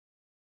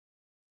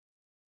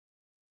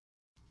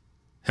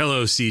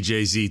Hello,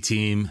 CJZ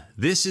team.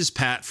 This is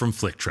Pat from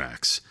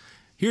FlickTracks,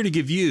 here to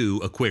give you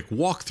a quick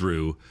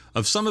walkthrough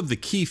of some of the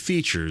key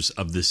features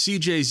of the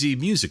CJZ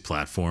music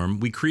platform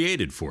we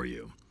created for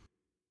you.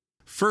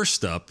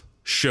 First up,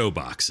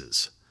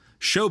 Showboxes.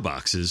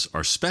 Showboxes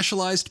are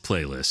specialized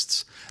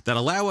playlists that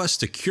allow us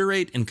to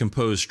curate and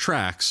compose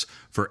tracks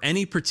for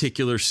any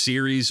particular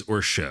series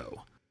or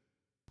show.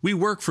 We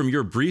work from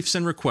your briefs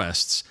and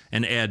requests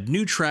and add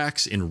new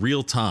tracks in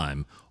real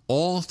time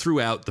all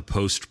throughout the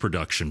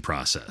post-production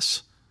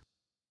process.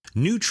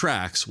 New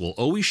tracks will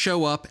always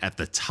show up at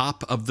the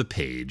top of the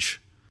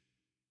page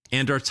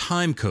and are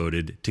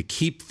time-coded to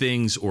keep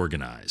things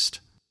organized.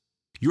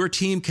 Your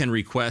team can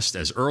request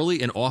as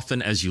early and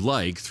often as you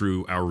like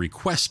through our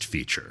request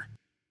feature.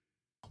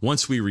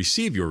 Once we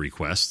receive your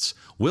requests,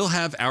 we'll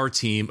have our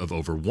team of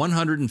over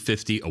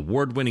 150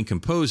 award-winning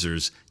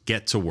composers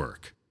get to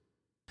work.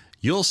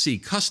 You'll see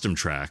custom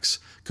tracks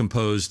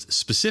composed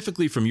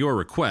specifically from your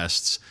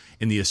requests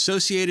in the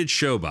associated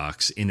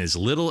showbox in as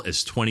little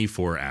as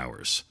 24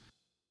 hours.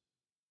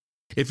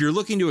 If you're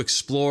looking to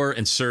explore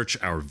and search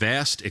our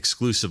vast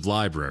exclusive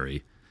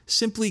library,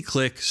 simply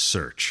click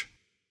Search.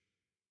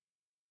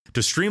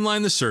 To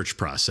streamline the search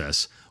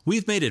process,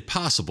 we've made it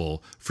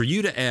possible for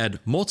you to add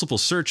multiple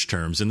search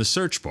terms in the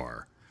search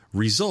bar.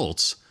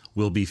 Results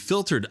will be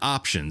filtered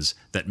options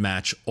that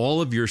match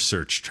all of your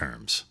search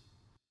terms.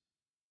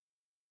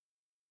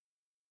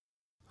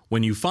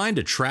 When you find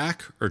a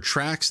track or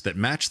tracks that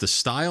match the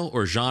style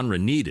or genre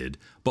needed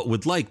but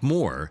would like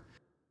more,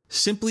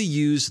 simply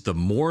use the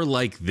More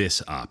Like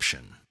This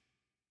option.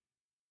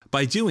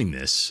 By doing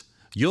this,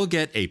 you'll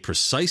get a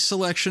precise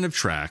selection of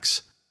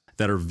tracks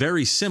that are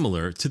very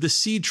similar to the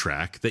seed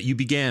track that you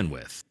began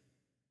with.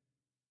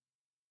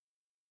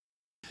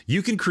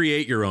 You can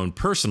create your own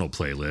personal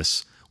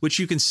playlists, which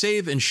you can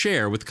save and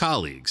share with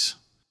colleagues.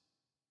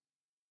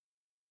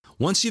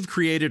 Once you've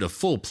created a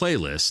full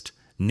playlist,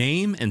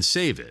 name and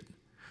save it.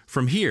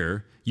 From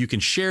here, you can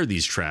share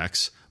these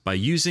tracks by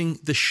using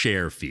the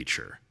Share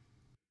feature.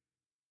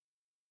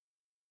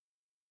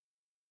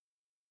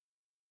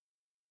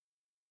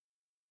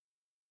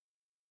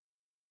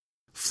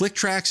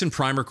 FlickTracks and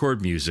Primer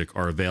Chord Music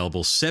are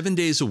available 7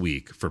 days a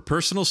week for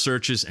personal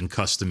searches and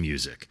custom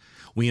music.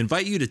 We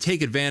invite you to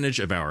take advantage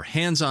of our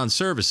hands-on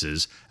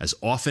services as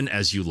often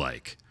as you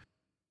like.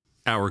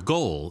 Our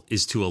goal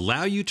is to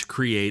allow you to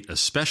create a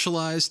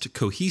specialized,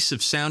 cohesive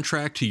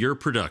soundtrack to your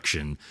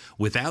production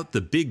without the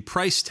big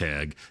price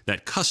tag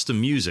that custom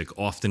music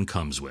often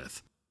comes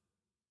with.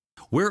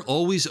 We're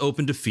always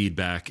open to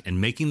feedback and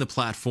making the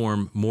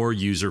platform more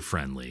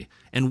user-friendly,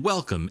 and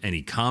welcome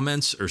any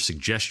comments or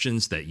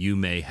suggestions that you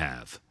may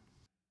have.